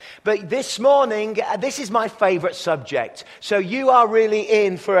But this morning, this is my favorite subject. So you are really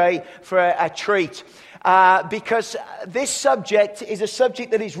in for a treat. Because this subject is a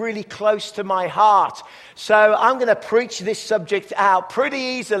subject that is really close to my heart. So I'm going to preach this subject out pretty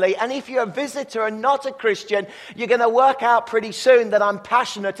easily. And if you're a visitor and not a Christian, you're going to work out pretty soon that I'm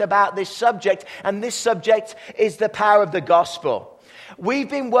passionate about this subject. And this subject is the power of the gospel. We've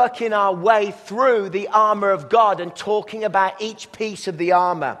been working our way through the armor of God and talking about each piece of the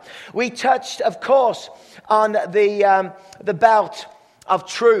armor. We touched, of course, on the belt of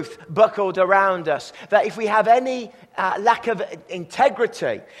truth buckled around us. That if we have any lack of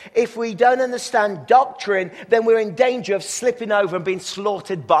integrity, if we don't understand doctrine, then we're in danger of slipping over and being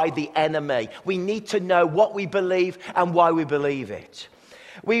slaughtered by the enemy. We need to know what we believe and why we believe it.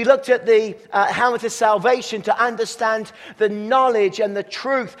 We looked at the helmet of salvation to understand the knowledge and the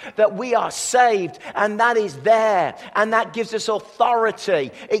truth that we are saved, and that is there, and that gives us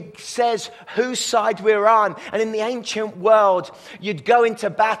authority. It says whose side we're on, and in the ancient world, you'd go into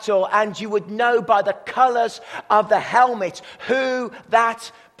battle and you would know by the colors of the helmet who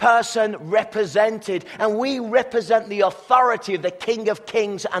that person represented, and we represent the authority of the King of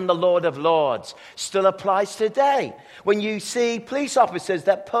Kings and the Lord of Lords. Still applies today. When you see police officers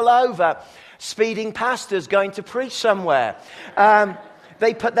that pull over speeding pastors going to preach somewhere,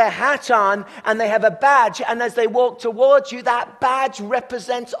 they put their hat on and they have a badge, and as they walk towards you, that badge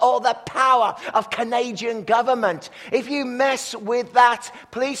represents all the power of Canadian government. If you mess with that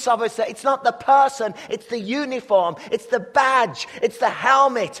police officer, it's not the person, it's the uniform, it's the badge, it's the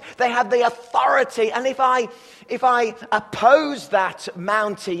helmet. They have the authority, and if I oppose that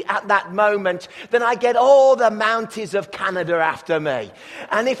Mountie at that moment, then I get all the Mounties of Canada after me.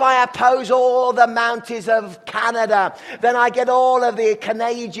 And if I oppose all the Mounties of Canada, then I get all of the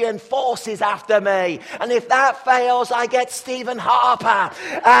Canadian forces after me. And if that fails, I get Stephen Harper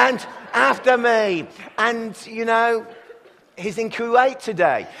and after me. And, you know, he's in Kuwait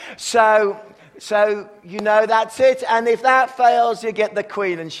today. So, you know, that's it. And if that fails, you get the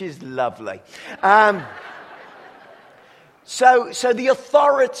Queen, and she's lovely. So the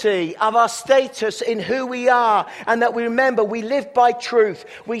authority of our status in who we are, and that we remember we live by truth.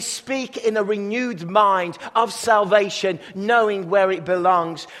 We speak in a renewed mind of salvation, knowing where it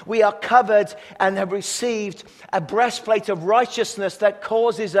belongs. We are covered and have received a breastplate of righteousness that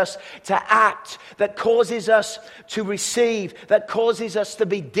causes us to act, that causes us to receive, that causes us to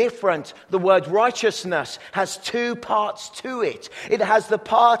be different. The word righteousness has two parts to it. It has the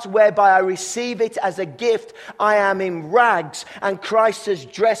part whereby I receive it as a gift. I am in rags, and Christ has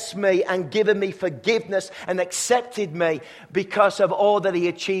dressed me and given me forgiveness and accepted me because of all that he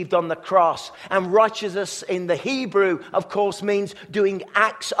achieved on the cross. And righteousness in the Hebrew, of course, means doing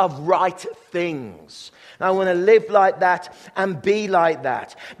acts of right things. I want to live like that and be like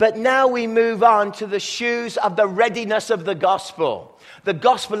that. But now we move on to the shoes of the readiness of the gospel. The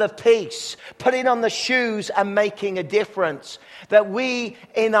gospel of peace. Putting on the shoes and making a difference. That we,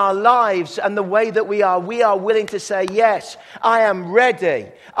 in our lives and the way that we are willing to say, yes, I am ready.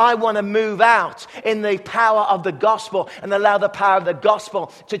 I want to move out in the power of the gospel and allow the power of the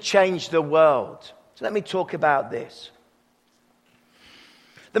gospel to change the world. So let me talk about this.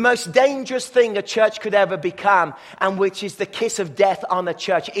 The most dangerous thing a church could ever become, and which is the kiss of death on a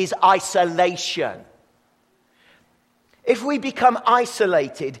church, is isolation. If we become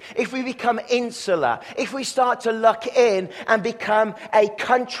isolated, if we become insular, if we start to look in and become a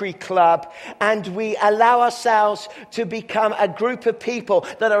country club, and we allow ourselves to become a group of people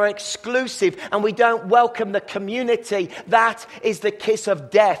that are exclusive and we don't welcome the community, that is the kiss of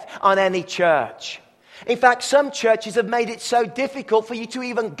death on any church. In fact, some churches have made it so difficult for you to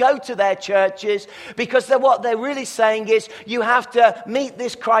even go to their churches, because what they're really saying is you have to meet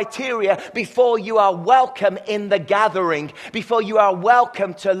this criteria before you are welcome in the gathering, before you are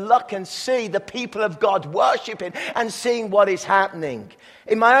welcome to look and see the people of God worshiping and seeing what is happening.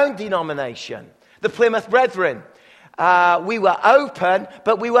 In my own denomination, the Plymouth Brethren, we were open,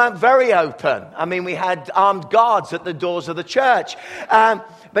 but we weren't very open. I mean, we had armed guards at the doors of the church.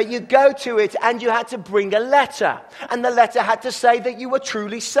 But you go to it and you had to bring a letter. And the letter had to say that you were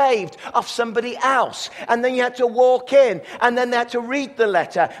truly saved of somebody else. And then you had to walk in, and then they had to read the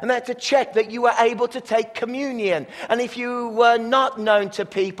letter, and they had to check that you were able to take communion. And if you were not known to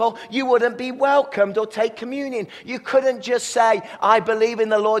people, you wouldn't be welcomed or take communion. You couldn't just say, I believe in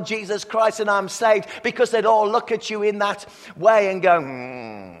the Lord Jesus Christ and I'm saved, because they'd all look at you in that way and go,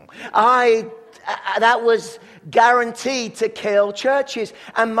 that was guaranteed to kill churches.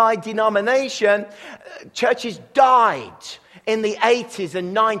 And my denomination, churches died in the 80s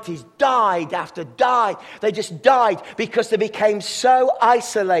and 90s died after died. They just died because they became so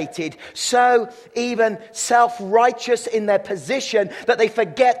isolated, so even self-righteous in their position that they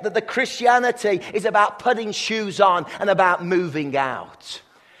forget that the Christianity is about putting shoes on and about moving out.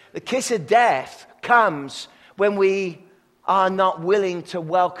 The kiss of death comes when we are not willing to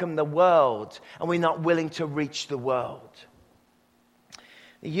welcome the world and we're not willing to reach the world.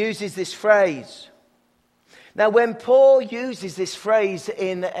 He uses this phrase. Now, when Paul uses this phrase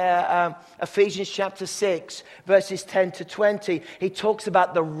in Ephesians chapter 6, verses 10 to 20, he talks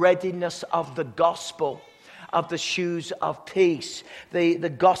about the readiness of the gospel, of the shoes of peace, the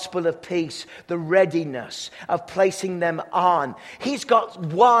gospel of peace, the readiness of placing them on. He's got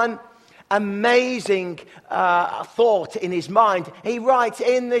one amazing thought in his mind. He writes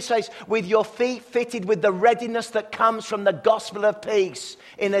in this place, with your feet fitted with the readiness that comes from the gospel of peace.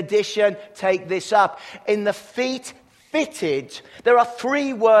 In addition, take this up. In the feet fitted, there are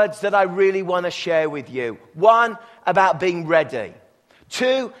three words that I really want to share with you. One, about being ready.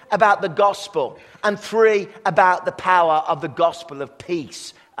 Two, about the gospel. And three, about the power of the gospel of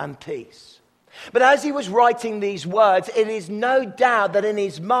peace and peace. But as he was writing these words, it is no doubt that in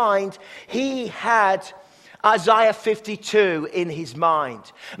his mind, he had Isaiah 52 in his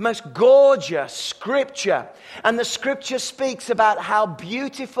mind. Most gorgeous scripture. And the scripture speaks about how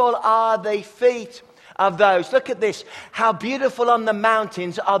beautiful are the feet of those. Look at this. How beautiful on the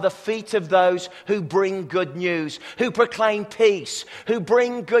mountains are the feet of those who bring good news, who proclaim peace, who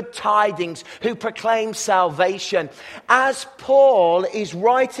bring good tidings, who proclaim salvation. As Paul is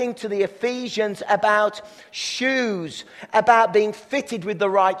writing to the Ephesians about shoes, about being fitted with the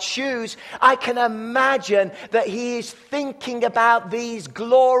right shoes, I can imagine that he is thinking about these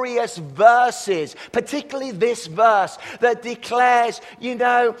glorious verses, particularly this verse that declares,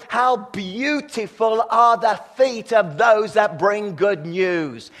 how beautiful are the feet of those that bring good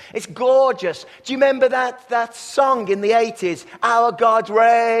news. It's gorgeous. Do you remember that song in the 80s? Our God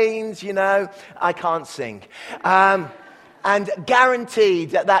reigns, I can't sing. And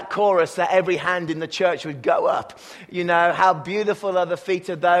guaranteed that chorus that every hand in the church would go up. How beautiful are the feet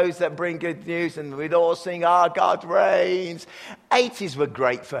of those that bring good news. And we'd all sing, our God reigns. 80s were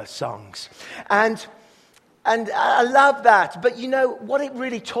great for songs. And I love that. But what it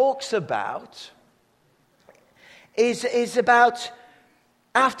really talks about is about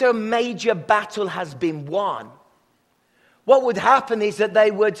after a major battle has been won, what would happen is that they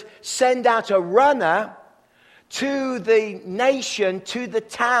would send out a runner to the nation, to the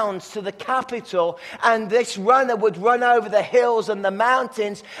towns, to the capital, and this runner would run over the hills and the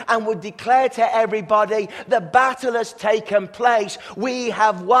mountains and would declare to everybody, the battle has taken place, we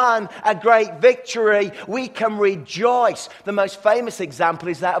have won a great victory, we can rejoice. The most famous example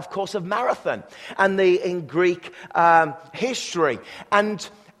is that, of course, of Marathon and in Greek history. And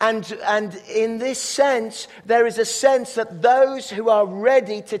in this sense, there is a sense that those who are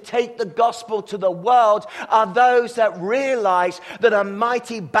ready to take the gospel to the world are those that realize that a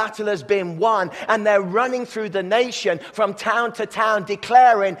mighty battle has been won. And they're running through the nation from town to town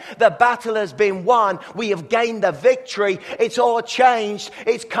declaring the battle has been won. We have gained the victory. It's all changed.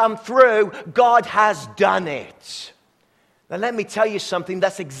 It's come through. God has done it. Now let me tell you something,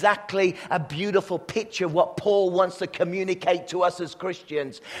 that's exactly a beautiful picture of what Paul wants to communicate to us as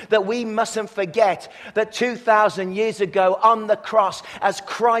Christians. That we mustn't forget that 2,000 years ago on the cross, as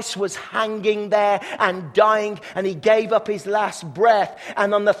Christ was hanging there and dying, and he gave up his last breath,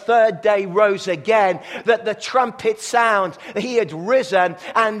 and on the third day rose again, that the trumpet sound, he had risen,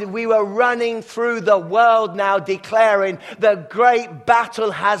 and we were running through the world now declaring the great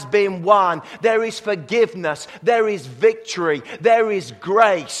battle has been won. There is forgiveness, there is victory. There is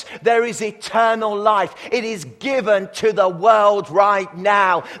grace. There is eternal life. It is given to the world right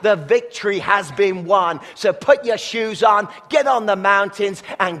now. The victory has been won. So put your shoes on, get on the mountains,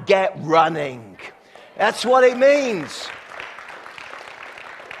 and get running. That's what it means.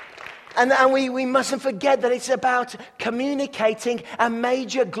 And we mustn't forget that it's about communicating a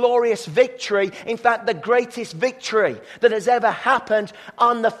major glorious victory. In fact, the greatest victory that has ever happened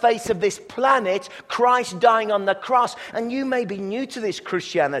on the face of this planet, Christ dying on the cross. And you may be new to this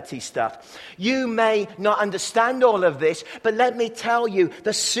Christianity stuff. You may not understand all of this, but let me tell you,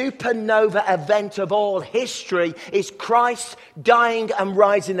 the supernova event of all history is Christ dying and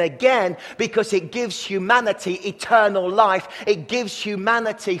rising again, because it gives humanity eternal life. It gives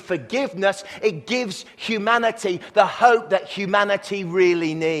humanity forgiveness. It gives humanity the hope that humanity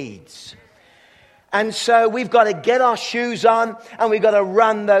really needs. And so we've got to get our shoes on and we've got to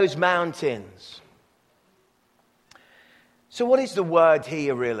run those mountains. So what is the word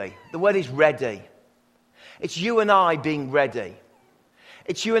here really? The word is ready. It's you and I being ready.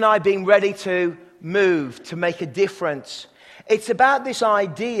 It's you and I being ready to move, to make a difference. It's about this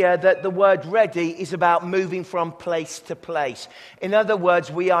idea that the word ready is about moving from place to place. In other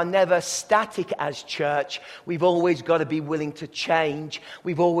words, we are never static as church. We've always got to be willing to change.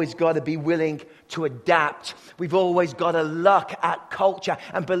 We've always got to be willing to adapt. We've always got to look at culture.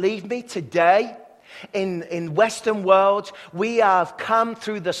 And believe me, today, in Western world, we have come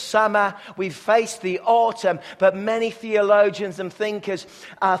through the summer, we've faced the autumn, but many theologians and thinkers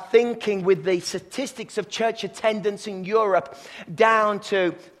are thinking with the statistics of church attendance in Europe down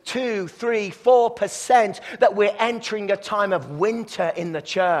to 2, 3, 4%, that we're entering a time of winter in the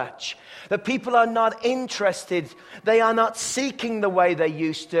church. That people are not interested. They are not seeking the way they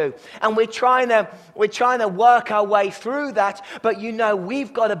used to. And we're trying to work our way through that. But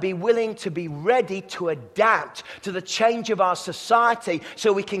we've got to be willing to be ready to adapt to the change of our society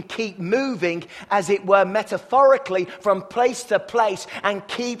so we can keep moving, as it were, metaphorically from place to place and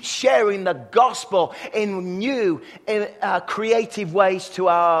keep sharing the gospel in new, creative ways to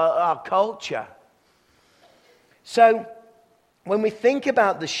our culture. So, when we think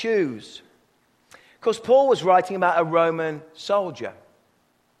about the shoes, of course, Paul was writing about a Roman soldier.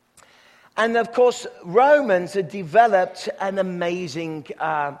 And of course, Romans had developed an amazing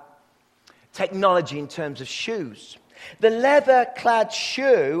technology in terms of shoes. The leather-clad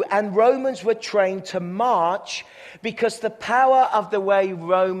shoe, and Romans were trained to march because the power of the way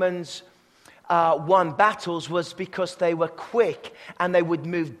Romans won battles was because they were quick and they would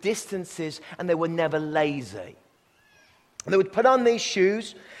move distances and they were never lazy. They would put on these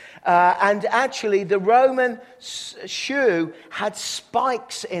shoes, and actually the Roman shoe had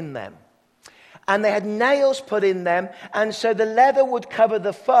spikes in them. And they had nails put in them, and so the leather would cover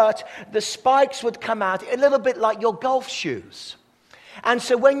the foot, the spikes would come out, a little bit like your golf shoes. And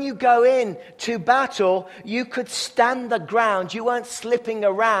so when you go in to battle, you could stand the ground, you weren't slipping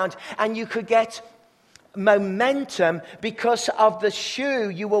around, and you could get momentum because of the shoe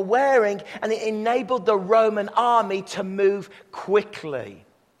you were wearing, and it enabled the Roman army to move quickly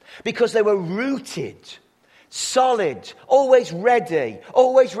because they were rooted, solid, always ready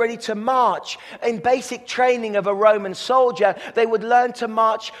to march. In basic training of a Roman soldier, they would learn to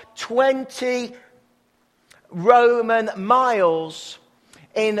march 20 Roman miles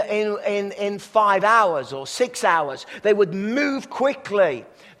in 5 hours or 6 hours. They would move quickly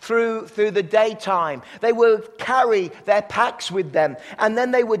through the daytime. They would carry their packs with them, and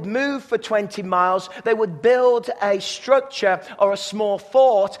then they would move for 20 miles. They would build a structure or a small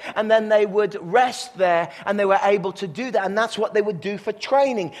fort, and then they would rest there, and they were able to do that. And that's what they would do for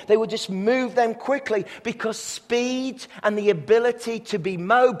training. They would just move them quickly because speed and the ability to be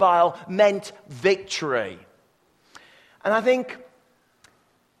mobile meant victory. And I think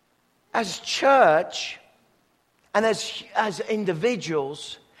as church and as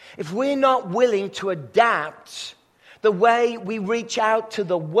individuals, if we're not willing to adapt the way we reach out to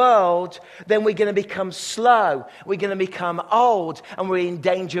the world, then we're going to become slow, we're going to become old, and we're in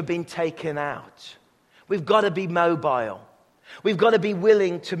danger of being taken out. We've got to be mobile. We've got to be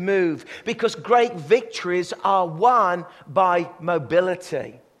willing to move, because great victories are won by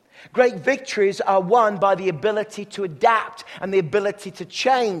mobility. Great victories are won by the ability to adapt and the ability to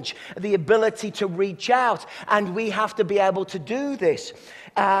change, the ability to reach out. And we have to be able to do this.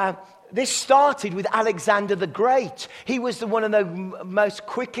 This started with Alexander the Great. He was one of the most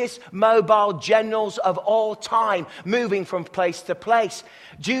quickest mobile generals of all time, moving from place to place.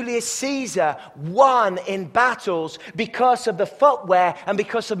 Julius Caesar won in battles because of the footwear and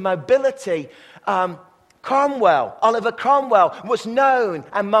because of mobility. Oliver Cromwell was known,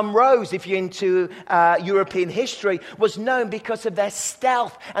 and Monroe's, if you're into European history, was known because of their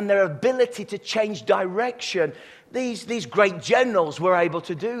stealth and their ability to change direction. These great generals were able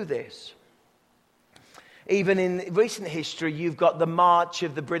to do this. Even in recent history, you've got the march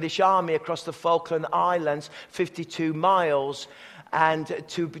of the British Army across the Falkland Islands, 52 miles, and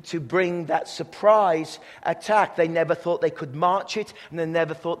to bring that surprise attack. They never thought they could march it, and they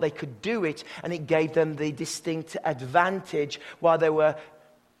never thought they could do it, and it gave them the distinct advantage while they were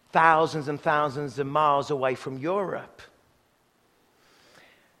thousands and thousands of miles away from Europe.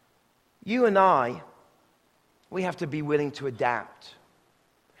 You and I, we have to be willing to adapt.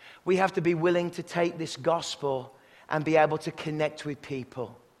 We have to be willing to take this gospel and be able to connect with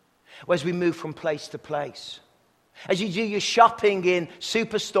people as we move from place to place. As you do your shopping in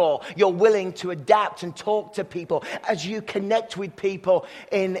Superstore, you're willing to adapt and talk to people. As you connect with people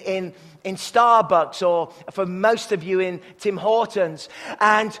in Starbucks, or for most of you in Tim Hortons,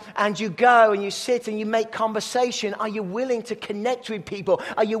 and you go and you sit and you make conversation, are you willing to connect with people?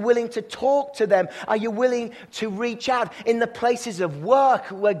 Are you willing to talk to them? Are you willing to reach out in the places of work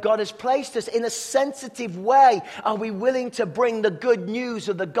where God has placed us in a sensitive way? Are we willing to bring the good news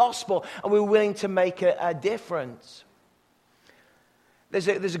of the gospel? Are we willing to make a difference? There's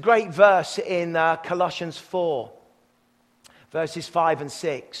a great verse in Colossians 4, verses 5 and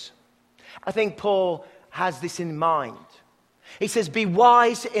 6. I think Paul has this in mind. He says, be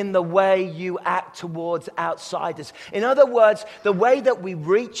wise in the way you act towards outsiders. In other words, the way that we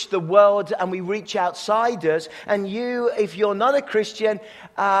reach the world and we reach outsiders, and you, if you're not a Christian,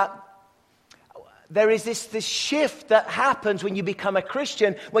 there is this shift that happens when you become a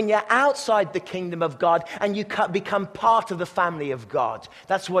Christian, when you're outside the kingdom of God and you become part of the family of God.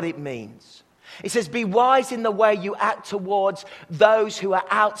 That's what it means. It says, be wise in the way you act towards those who are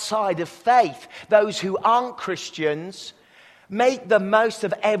outside of faith, those who aren't Christians. Make the most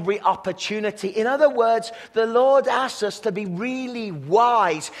of every opportunity. In other words, the Lord asks us to be really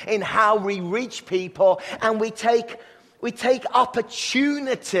wise in how we reach people, and we take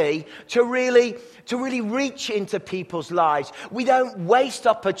opportunity to really reach into people's lives. We don't waste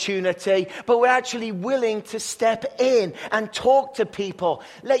opportunity, but we're actually willing to step in and talk to people.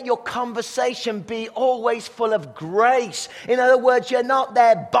 Let your conversation be always full of grace. In other words, you're not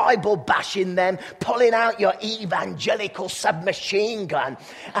there Bible bashing them, pulling out your evangelical submachine gun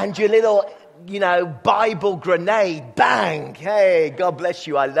and your little, Bible grenade, bang, hey, God bless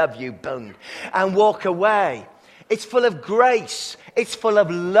you, I love you, boom, and walk away. It's full of grace. It's full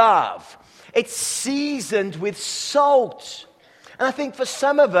of love. It's seasoned with salt. And I think for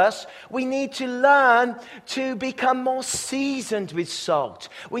some of us, we need to learn to become more seasoned with salt.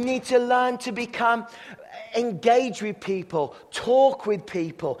 We need to learn to become engaged with people, talk with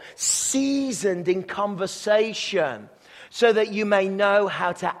people, seasoned in conversation, so that you may know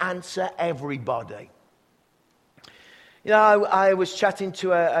how to answer everybody. I was chatting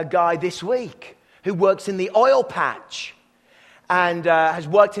to a guy this week who works in the oil patch and has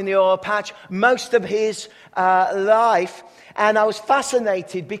worked in the oil patch most of his life. And I was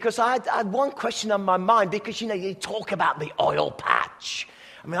fascinated because I had one question on my mind, because, you talk about the oil patch.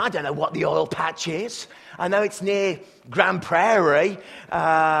 I mean, I don't know what the oil patch is. I know it's near Grand Prairie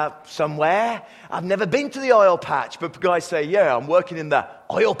somewhere. I've never been to the oil patch, but guys say, yeah, I'm working in the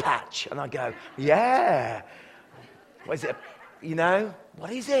oil patch. And I go, yeah. What is it?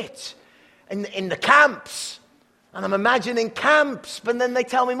 What is it? In the camps. And I'm imagining camps, but then they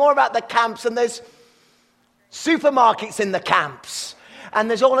tell me more about the camps, and there's supermarkets in the camps, and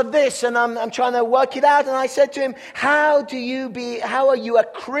there's all of this, and I'm trying to work it out. And I said to him, how are you a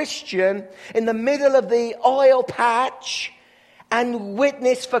Christian in the middle of the oil patch and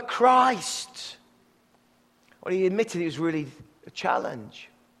witness for Christ? Well, he admitted it was really a challenge.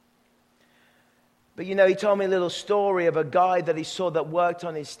 But he told me a little story of a guy that he saw that worked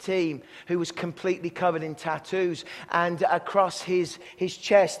on his team who was completely covered in tattoos. And across his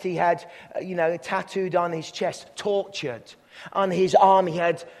chest, he had, tattooed on his chest, tortured. On his arm, he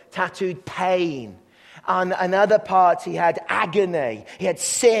had tattooed pain. On other parts, he had agony. He had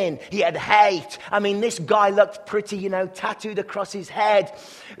sin. He had hate. I mean, this guy looked pretty, tattooed across his head.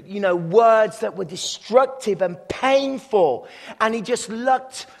 Words that were destructive and painful. And he just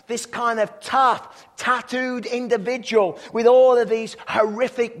looked this kind of tough, tattooed individual with all of these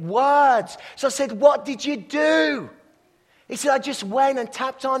horrific words. So I said, what did you do? He said, I just went and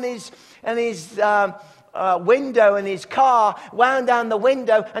tapped on his window in his car, wound down the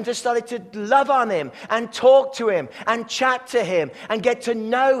window, and just started to love on him and talk to him and chat to him and get to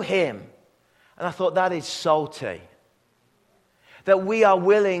know him. And I thought, that is salty. That we are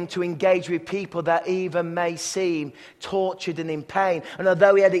willing to engage with people that even may seem tortured and in pain. And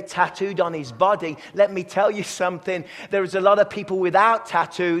although he had it tattooed on his body, let me tell you something. There is a lot of people without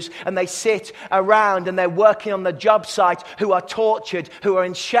tattoos, and they sit around and they're working on the job site, who are tortured, who are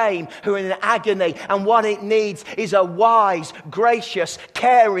in shame, who are in agony. And what it needs is a wise, gracious,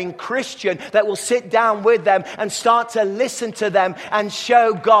 caring Christian that will sit down with them and start to listen to them and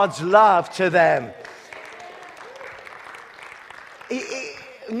show God's love to them.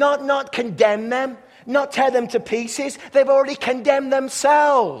 Not condemn them, not tear them to pieces. They've already condemned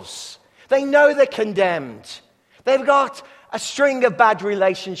themselves. They know they're condemned. They've got a string of bad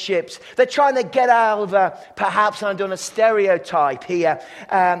relationships. They're trying to get out of, perhaps I'm doing a stereotype here,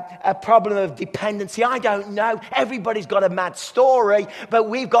 a problem of dependency. I don't know. Everybody's got a mad story, but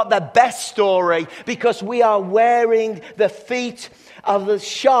we've got the best story because we are wearing the feet of the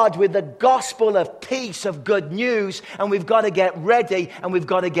shod with the gospel of peace, of good news, and we've got to get ready and we've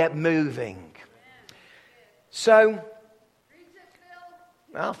got to get moving. So,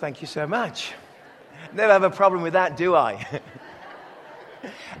 well, thank you so much. Never have a problem with that, do I?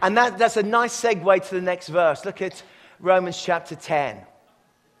 And that's a nice segue to the next verse. Look at Romans chapter 10.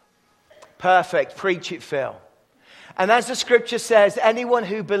 Perfect. Preach it, Phil. And as the scripture says, anyone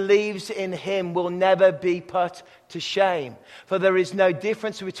who believes in him will never be put to shame. For there is no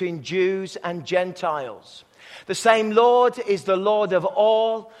difference between Jews and Gentiles. The same Lord is the Lord of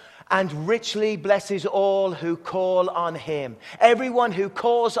all, and richly blesses all who call on him. Everyone who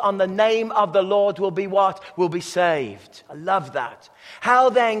calls on the name of the Lord will be what? Will be saved. I love that. How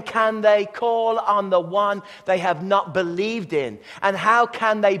then can they call on the one they have not believed in? And how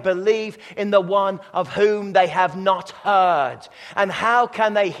can they believe in the one of whom they have not heard? And how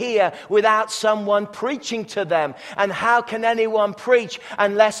can they hear without someone preaching to them? And how can anyone preach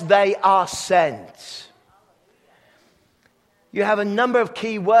unless they are sent? You have a number of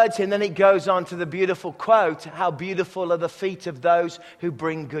key words, and then it goes on to the beautiful quote, how beautiful are the feet of those who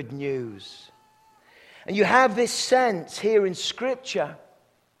bring good news. And you have this sense here in Scripture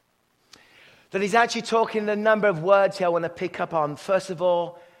that he's actually talking a number of words here I want to pick up on. First of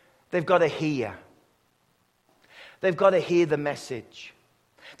all, they've got to hear. They've got to hear the message.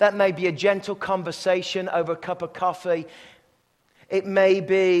 That may be a gentle conversation over a cup of coffee. It may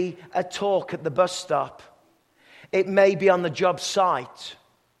be a talk at the bus stop. It may be on the job site,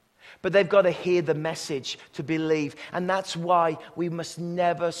 but they've got to hear the message to believe. And that's why we must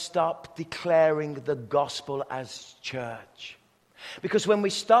never stop declaring the gospel as church. Because when we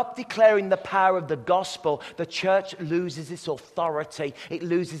stop declaring the power of the gospel, the church loses its authority. It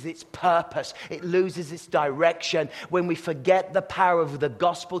loses its purpose. It loses its direction. When we forget the power of the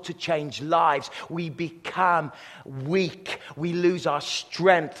gospel to change lives, we become weak. We lose our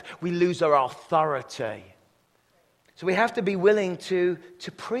strength. We lose our authority. So we have to be willing to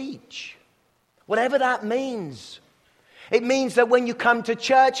preach, whatever that means. It means that when you come to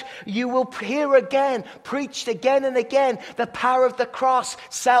church, you will hear again, preached again and again, the power of the cross,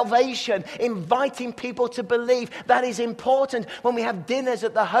 salvation, inviting people to believe. That is important. When we have dinners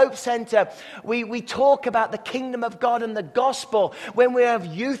at the Hope Center, we talk about the kingdom of God and the gospel. When we have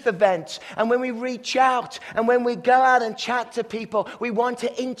youth events and when we reach out and when we go out and chat to people, we want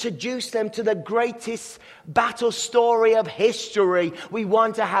to introduce them to the greatest battle story of history. We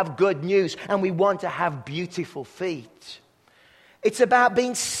want to have good news and we want to have beautiful feet. It's about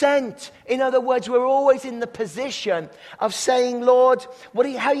being sent. In other words, we're always in the position of saying, Lord,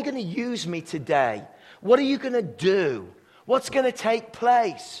 how are you going to use me today? What are you going to do? What's going to take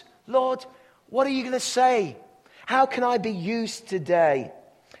place? Lord, what are you going to say? How can I be used today?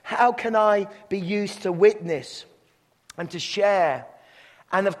 How can I be used to witness and to share?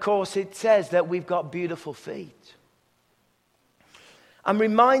 And of course, it says that we've got beautiful feet. I'm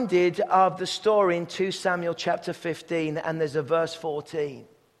reminded of the story in 2 Samuel chapter 15, and there's a verse 14.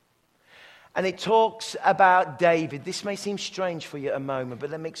 And it talks about David. This may seem strange for you a moment,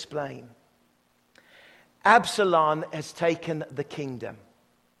 but let me explain. Absalom has taken the kingdom.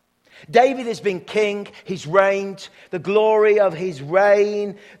 David has been king, he's reigned, the glory of his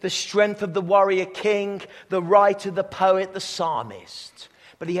reign, the strength of the warrior king, the writer, the poet, the psalmist.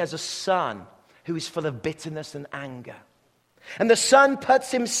 But he has a son who is full of bitterness and anger. And the son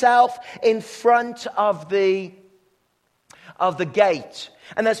puts himself in front of the gate.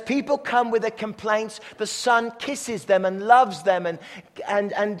 And as people come with their complaints, the son kisses them and loves them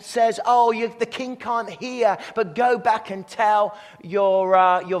and says, the king can't hear, but go back and tell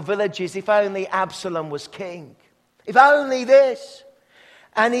your villages, if only Absalom was king. If only this.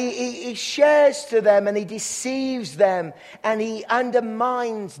 And he shares to them and he deceives them and he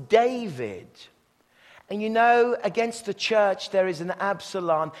undermines David. And you know, against the church, there is an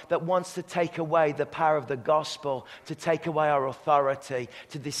Absalom that wants to take away the power of the gospel, to take away our authority,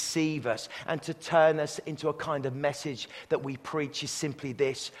 to deceive us, and to turn us into a kind of message that we preach is simply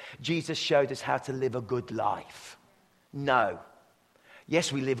this: Jesus showed us how to live a good life. No.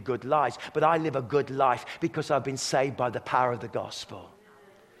 Yes, we live good lives, but I live a good life because I've been saved by the power of the gospel.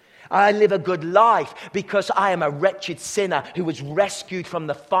 I live a good life because I am a wretched sinner who was rescued from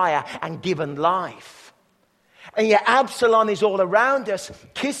the fire and given life. And yet Absalom is all around us,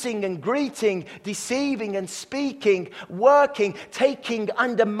 kissing and greeting, deceiving and speaking, working,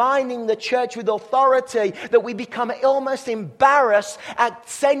 undermining the church with authority, that we become almost embarrassed at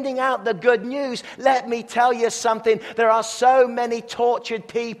sending out the good news. Let me tell you something. There are so many tortured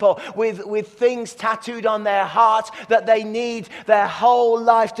people with things tattooed on their hearts that they need their whole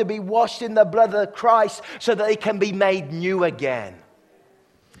life to be washed in the blood of Christ so that they can be made new again.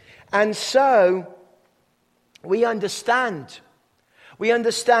 And so we understand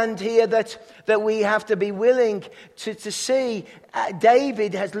here that we have to be willing to see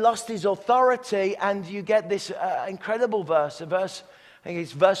David has lost his authority, and you get this incredible verse, I think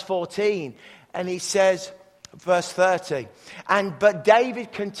it's verse 14, and he says, verse 30, but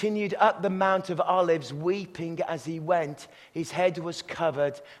David continued up the Mount of Olives, weeping as he went. His head was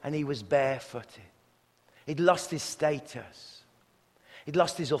covered and he was barefooted. He'd lost his status. He'd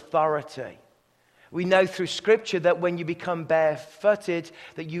lost his authority. We know through Scripture that when you become barefooted,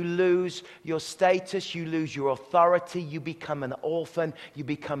 that you lose your status, you lose your authority, you become an orphan, you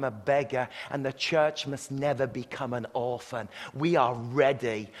become a beggar, and the church must never become an orphan. We are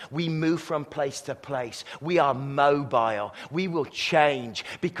ready. We move from place to place. We are mobile. We will change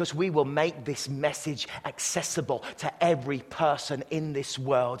because we will make this message accessible to every person in this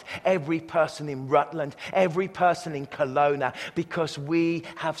world, every person in Rutland, every person in Kelowna, because we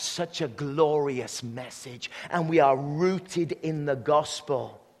have such a glorious message and we are rooted in the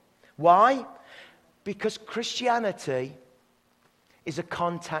gospel. Why? Because Christianity is a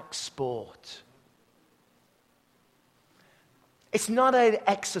contact sport. It's not an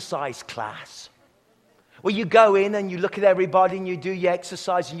exercise class where you go in and you look at everybody and you do your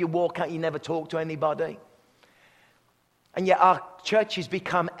exercise and you walk out, you never talk to anybody. And yet our churches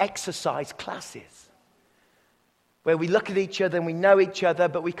become exercise classes, where we look at each other and we know each other,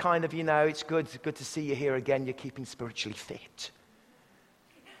 but we kind of, it's good to see you here again. You're keeping spiritually fit.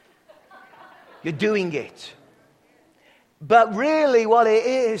 You're doing it. But really what it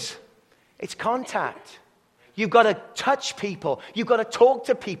is, it's contact. You've got to touch people. You've got to talk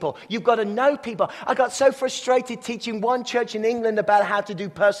to people. You've got to know people. I got so frustrated teaching one church in England about how to do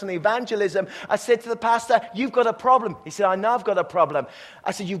personal evangelism. I said to the pastor, "You've got a problem." He said, "I know I've got a problem."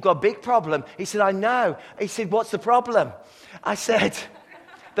 I said, "You've got a big problem." He said, "I know." He said, "What's the problem?" I said,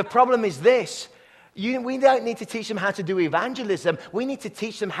 "The problem is this. We don't need to teach them how to do evangelism. We need to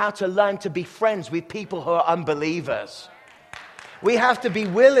teach them how to learn to be friends with people who are unbelievers. We have to be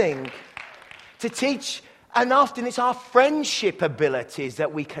willing to teach. And often it's our friendship abilities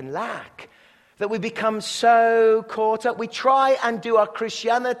that we can lack, that we become so caught up. We try and do our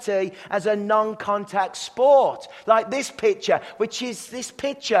Christianity as a non-contact sport. Like this picture,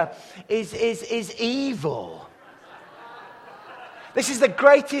 is evil. This is the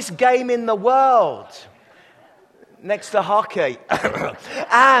greatest game in the world, next to hockey.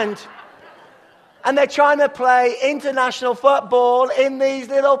 And they're trying to play international football in these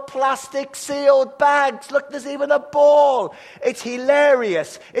little plastic sealed bags. Look, there's even a ball. It's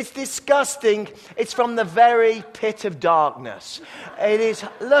hilarious. It's disgusting. It's from the very pit of darkness. It is,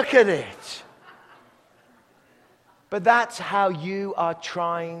 look at it. But that's how you are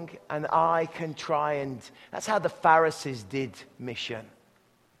trying and I can try, and that's how the Pharisees did mission.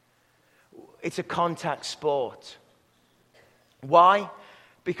 It's a contact sport. Why?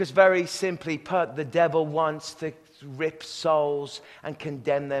 Because very simply put, the devil wants to rip souls and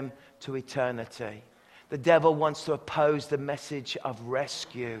condemn them to eternity. The devil wants to oppose the message of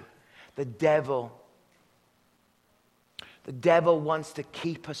rescue. The devil wants to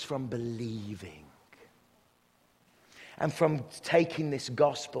keep us from believing and from taking this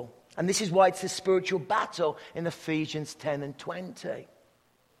gospel. And this is why it's a spiritual battle in Ephesians 10 and 20.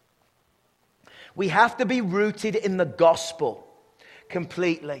 We have to be rooted in the gospel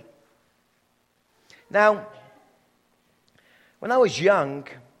completely. Now, when I was young,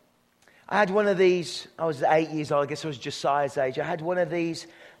 I had one of these. I was 8 years old. I guess I was Josiah's age. I had one of these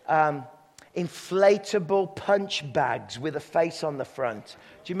inflatable punch bags with a face on the front.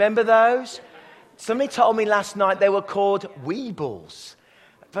 Do you remember those? Somebody told me last night they were called Weebles.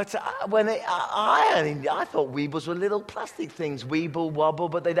 But I thought Weebles were little plastic things. Weeble, wobble,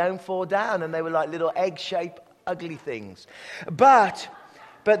 but they don't fall down. And they were like little egg-shaped ugly things. But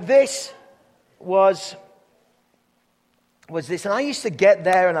this was this. And I used to get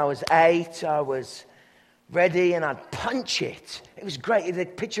there and I was 8. I was ready and I'd punch it. It was great. It had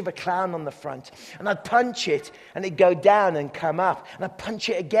a picture of a clown on the front. And I'd punch it and it'd go down and come up. And I'd punch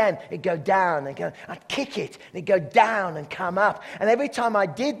it again. It'd go down and go. I'd kick it and it'd go down and come up. And every time I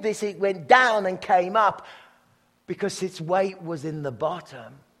did this, it went down and came up because its weight was in the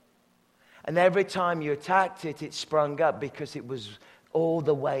bottom. And every time you attacked it, it sprung up because it was all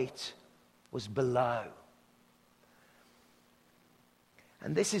the weight was below.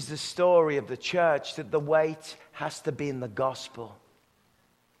 And this is the story of the church, that the weight has to be in the gospel.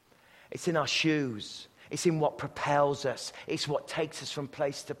 It's in our shoes. It's in what propels us. It's what takes us from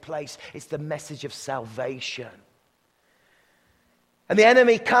place to place. It's the message of salvation. And the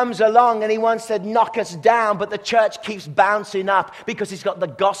enemy comes along and he wants to knock us down, but the church keeps bouncing up because he's got the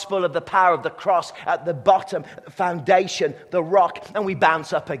gospel of the power of the cross at the bottom, the foundation, the rock, and we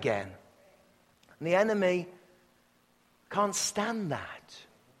bounce up again. And the enemy can't stand that.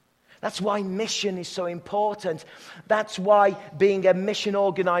 That's why mission is so important. That's why being a mission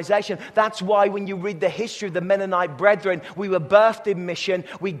organization, that's why when you read the history of the Mennonite Brethren, we were birthed in mission,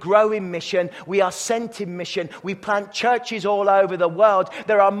 we grow in mission, we are sent in mission, we plant churches all over the world.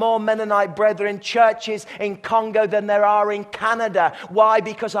 There are more Mennonite Brethren churches in Congo than there are in Canada. Why?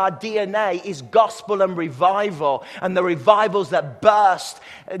 Because our DNA is gospel and revival. And the revivals that burst,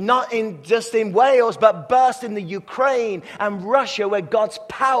 not just in Wales, but burst in the Ukraine and Russia, where God's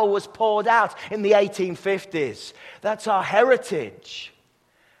power was poured out in the 1850s. That's our heritage.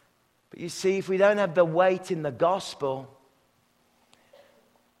 But you see, if we don't have the weight in the gospel,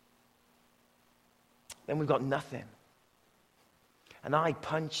 then we've got nothing. And I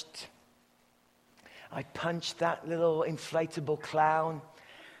punched that little inflatable clown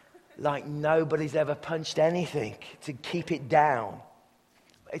like nobody's ever punched anything to keep it down.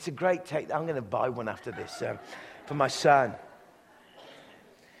 It's a great technique. I'm going to buy one after this for my son.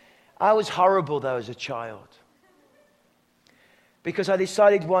 I was horrible, though, as a child. Because I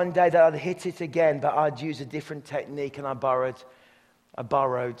decided one day that I'd hit it again, but I'd use a different technique, and I borrowed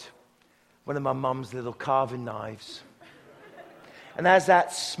one of my mum's little carving knives. And as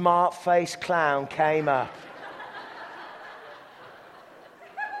that smart-faced clown came up,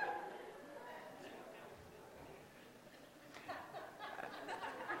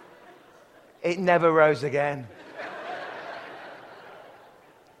 it never rose again.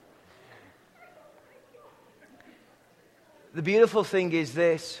 The beautiful thing is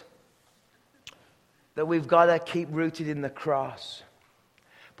this, that we've got to keep rooted in the cross.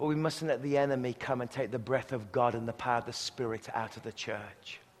 But we mustn't let the enemy come and take the breath of God and the power of the Spirit out of the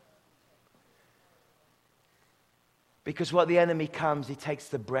church. Because what the enemy comes, he takes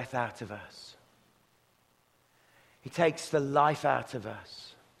the breath out of us. He takes the life out of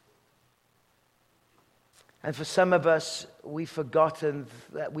us. And for some of us, we've forgotten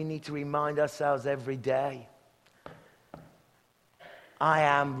that we need to remind ourselves every day. I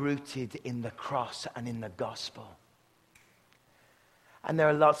am rooted in the cross and in the gospel. And there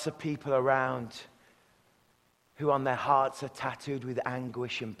are lots of people around who on their hearts are tattooed with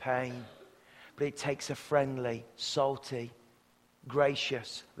anguish and pain. But it takes a friendly, salty,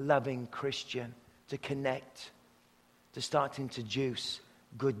 gracious, loving Christian to connect, to start to introduce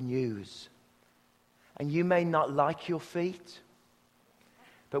good news. And you may not like your feet,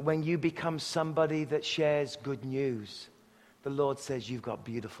 but when you become somebody that shares good news, the Lord says, you've got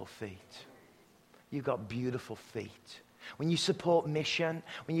beautiful feet. You've got beautiful feet. When you support mission,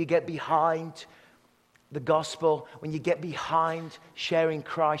 when you get behind the gospel, when you get behind sharing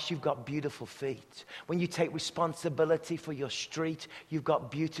Christ, you've got beautiful feet. When you take responsibility for your street, you've got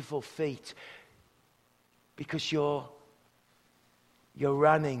beautiful feet. Because you're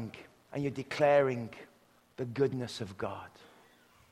running and you're declaring the goodness of God.